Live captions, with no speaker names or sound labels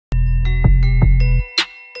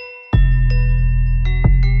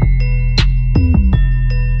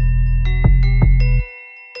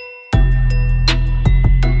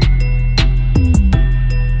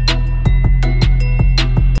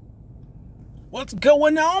What's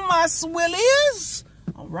going on, my swillies?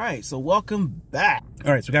 All right, so welcome back.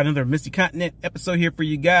 All right, so we got another Misty Continent episode here for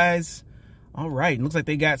you guys. All right, looks like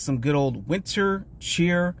they got some good old winter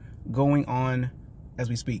cheer going on as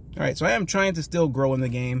we speak. All right, so I am trying to still grow in the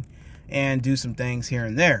game and do some things here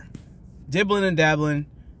and there. Dibbling and dabbling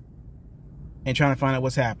and trying to find out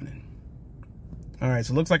what's happening. All right,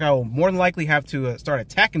 so it looks like I will more than likely have to start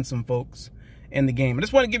attacking some folks in the game. I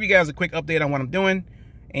just want to give you guys a quick update on what I'm doing.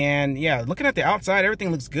 And yeah, looking at the outside, everything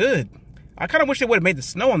looks good. I kind of wish they would have made the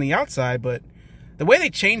snow on the outside, but the way they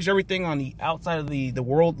changed everything on the outside of the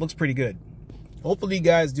world looks pretty good. Hopefully you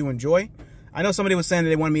guys do enjoy. I know somebody was saying that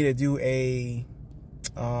they wanted me to do a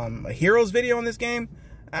heroes video on this game.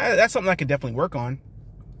 That's something I could definitely work on.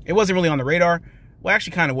 It wasn't really on the radar. Well,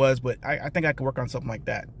 actually kind of was, but I think I could work on something like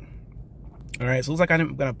that. All right, so it looks like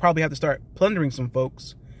I'm going to probably have to start plundering some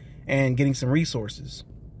folks and getting some resources.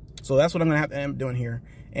 So that's what I'm going to have to end up doing here.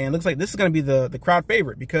 And it looks like this is going to be the crowd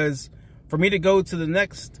favorite, because for me to go to the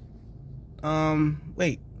next,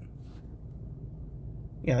 wait.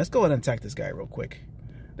 Yeah, let's go ahead and attack this guy real quick.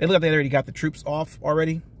 They look like they already got the troops off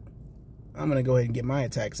already. I'm going to go ahead and get my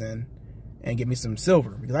attacks in and get me some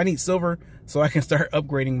silver, because I need silver so I can start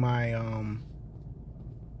upgrading my,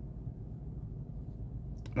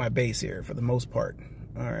 my base here for the most part.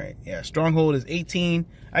 All right, yeah, stronghold is 18.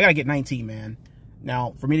 I got to get 19, man.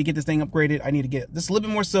 Now, for me to get this thing upgraded, I need to get just a little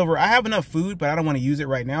bit more silver. I have enough food, but I don't want to use it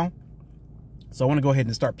right now. So I want to go ahead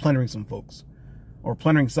and start plundering some folks. Or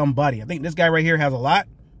plundering somebody. I think this guy right here has a lot.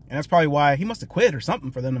 And that's probably why he must have quit or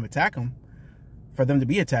something for them to attack him. For them to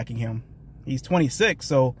be attacking him. He's 26,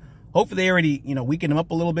 so hopefully they already, you know, weakened him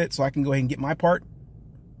up a little bit so I can go ahead and get my part.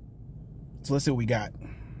 So let's see what we got.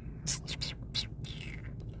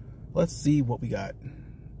 Let's see what we got.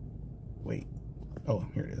 Wait. Oh,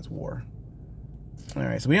 here it is. War. All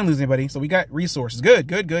right, so we didn't lose anybody. So we got resources. Good,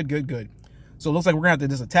 good, good, good, good. So it looks like we're going to have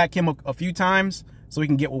to just attack him a few times so we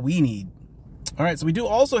can get what we need. All right, so we do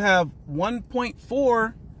also have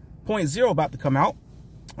 1.4.0 about to come out.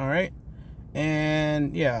 All right.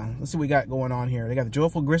 And yeah, let's see what we got going on here. They got the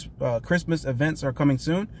joyful Christmas events are coming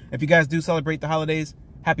soon. If you guys do celebrate the holidays,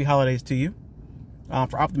 happy holidays to you.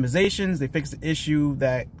 For optimizations, they fixed the issue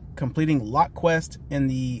that completing lock quest in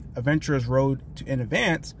the Adventurer's Road in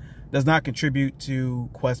advance does not contribute to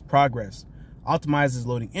quest progress. Optimizes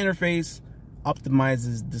loading interface,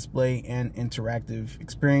 optimizes display and interactive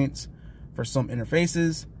experience for some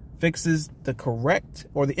interfaces, fixes the correct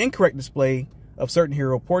or the incorrect display of certain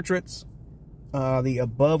hero portraits. The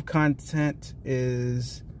above content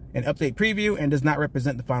is an update preview and does not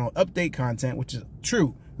represent the final update content, which is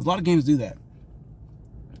true. There's a lot of games do that.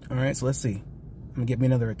 All right, so let's see. I'm gonna get me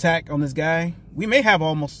another attack on this guy. We may have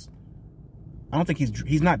almost, I don't think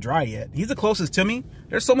he's not dry yet. He's the closest to me.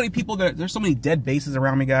 There's so many people there's so many dead bases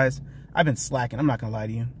around me, guys. I've been slacking. I'm not gonna lie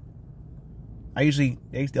to you. I usually,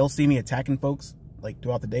 they'll see me attacking folks like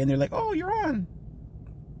throughout the day and they're like, oh, you're on.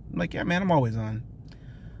 I'm like, yeah, man, I'm always on.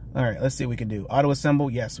 All right, let's see what we can do. Auto assemble.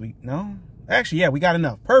 Yes, no. Actually, yeah, we got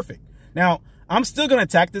enough. Perfect. Now, I'm still gonna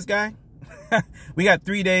attack this guy. We got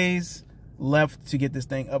 3 days left to get this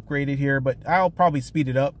thing upgraded here, but I'll probably speed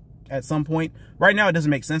it up at some point. Right now, it doesn't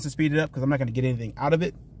make sense to speed it up because I'm not going to get anything out of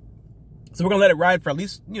it. So we're going to let it ride for at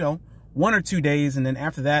least, you know, 1 or 2 days. And then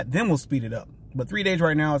after that, then we'll speed it up. But 3 days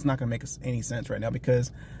right now, it's not going to make any sense right now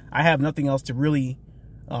because I have nothing else to really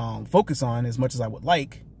focus on as much as I would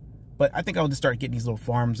like. But I think I'll just start getting these little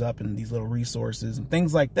farms up and these little resources and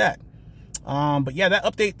things like that. But yeah, that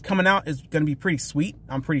update coming out is going to be pretty sweet.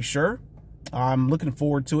 I'm pretty sure. I'm looking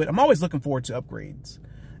forward to it. I'm always looking forward to upgrades.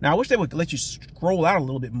 Now, I wish they would let you scroll out a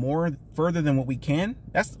little bit more further than what we can.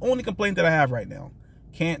 That's the only complaint that I have right now.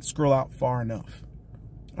 Can't scroll out far enough.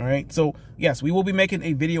 All right. So, yes, we will be making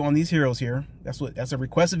a video on these heroes here. That's a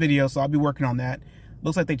requested video, so I'll be working on that.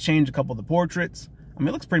 Looks like they changed a couple of the portraits. I mean,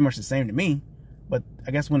 it looks pretty much the same to me. But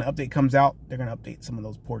I guess when the update comes out, they're going to update some of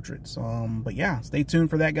those portraits. But yeah, stay tuned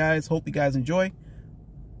for that, guys. Hope you guys enjoy.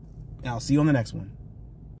 And I'll see you on the next one.